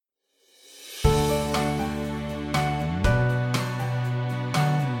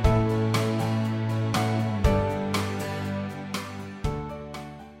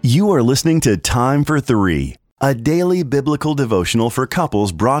You are listening to Time for Three, a daily biblical devotional for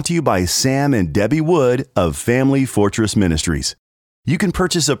couples brought to you by Sam and Debbie Wood of Family Fortress Ministries. You can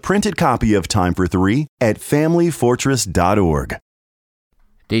purchase a printed copy of Time for Three at familyfortress.org.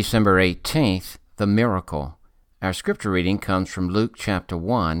 December 18th, the miracle. Our scripture reading comes from Luke chapter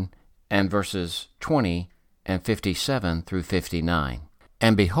 1 and verses 20 and 57 through 59.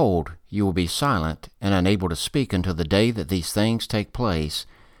 And behold, you will be silent and unable to speak until the day that these things take place,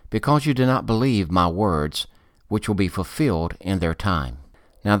 because you do not believe my words, which will be fulfilled in their time.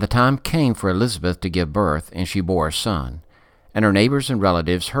 Now the time came for Elizabeth to give birth, and she bore a son. And her neighbors and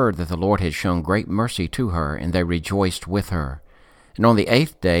relatives heard that the Lord had shown great mercy to her, and they rejoiced with her. And on the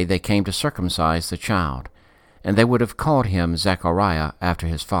 8th day they came to circumcise the child, and they would have called him Zechariah after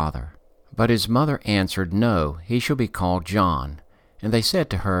his father. But his mother answered, No, he shall be called John. And they said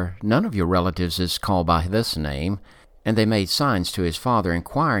to her, None of your relatives is called by this name. And they made signs to his father,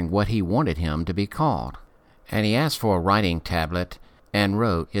 inquiring what he wanted him to be called. And he asked for a writing tablet, and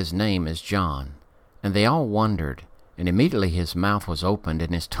wrote, His name is John. And they all wondered. And immediately his mouth was opened,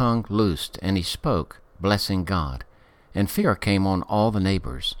 and his tongue loosed, and he spoke, blessing God. And fear came on all the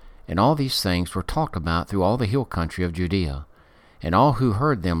neighbors. And all these things were talked about through all the hill country of Judea. And all who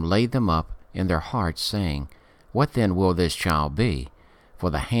heard them laid them up in their hearts, saying, What then will this child be?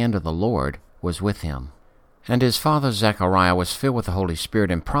 For the hand of the Lord was with him. And his father Zechariah was filled with the Holy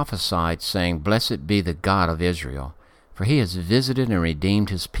Spirit, and prophesied, saying, Blessed be the God of Israel, for he has visited and redeemed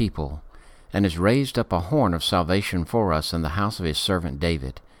his people, and has raised up a horn of salvation for us in the house of his servant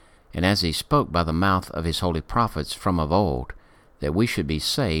David, and as he spoke by the mouth of his holy prophets from of old, that we should be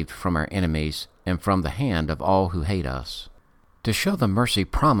saved from our enemies and from the hand of all who hate us, to show the mercy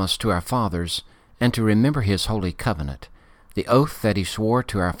promised to our fathers, and to remember his holy covenant, the oath that he swore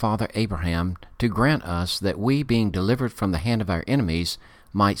to our father Abraham, to grant us that we, being delivered from the hand of our enemies,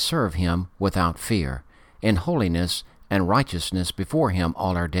 might serve him without fear, in holiness and righteousness before him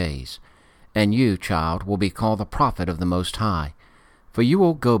all our days. And you, child, will be called the prophet of the Most High, for you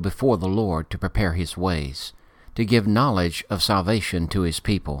will go before the Lord to prepare his ways, to give knowledge of salvation to his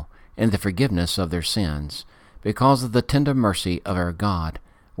people, and the forgiveness of their sins, because of the tender mercy of our God,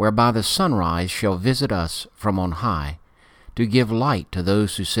 whereby the sunrise shall visit us from on high, to give light to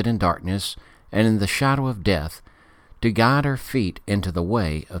those who sit in darkness and in the shadow of death, to guide our feet into the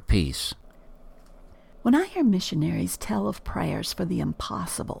way of peace. When I hear missionaries tell of prayers for the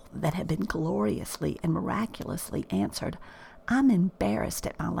impossible that have been gloriously and miraculously answered, I'm embarrassed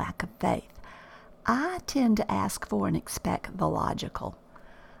at my lack of faith. I tend to ask for and expect the logical.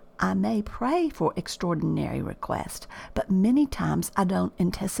 I may pray for extraordinary requests, but many times I don't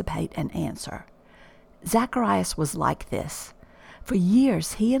anticipate an answer. Zacharias was like this. For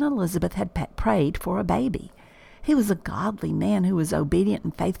years, he and Elizabeth had prayed for a baby. He was a godly man who was obedient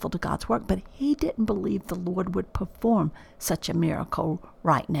and faithful to God's work, but he didn't believe the Lord would perform such a miracle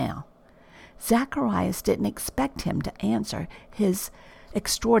right now. Zacharias didn't expect him to answer his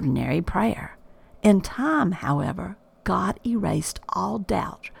extraordinary prayer. In time, however, God erased all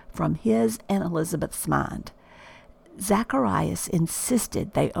doubt from his and Elizabeth's mind. Zacharias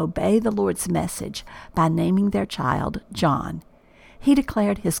insisted they obey the Lord's message by naming their child John. He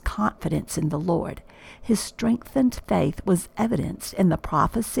declared his confidence in the Lord. His strengthened faith was evidenced in the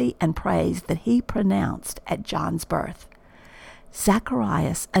prophecy and praise that he pronounced at John's birth.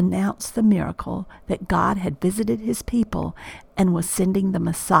 Zacharias announced the miracle that God had visited his people and was sending the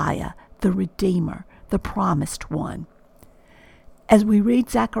Messiah, the Redeemer, the promised one. As we read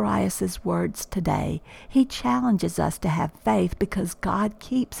Zacharias' words today, he challenges us to have faith because God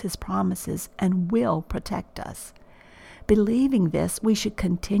keeps his promises and will protect us. Believing this, we should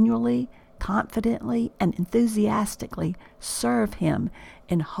continually, confidently, and enthusiastically serve him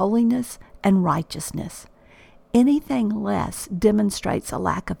in holiness and righteousness. Anything less demonstrates a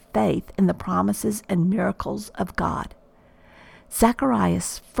lack of faith in the promises and miracles of God.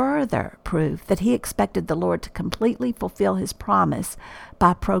 Zacharias further proved that he expected the Lord to completely fulfill his promise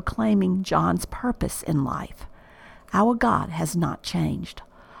by proclaiming John's purpose in life. Our God has not changed.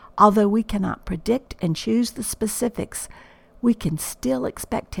 Although we cannot predict and choose the specifics, we can still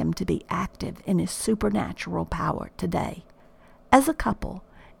expect him to be active in his supernatural power today. As a couple,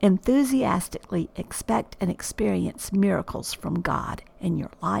 enthusiastically expect and experience miracles from God in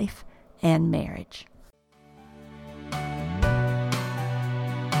your life and marriage.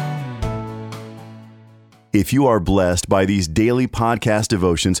 If you are blessed by these daily podcast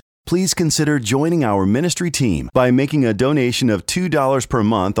devotions, please consider joining our ministry team by making a donation of $2 per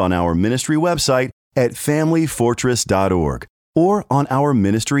month on our ministry website at familyfortress.org or on our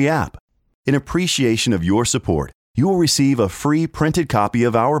ministry app. In appreciation of your support, you will receive a free printed copy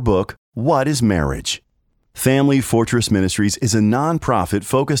of our book, What is Marriage? Family Fortress Ministries is a nonprofit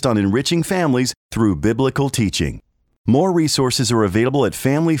focused on enriching families through biblical teaching. More resources are available at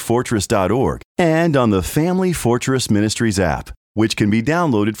familyfortress.org and on the Family Fortress Ministries app, which can be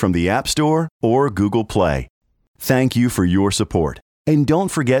downloaded from the App Store or Google Play. Thank you for your support, and don't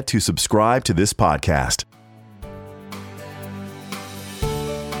forget to subscribe to this podcast.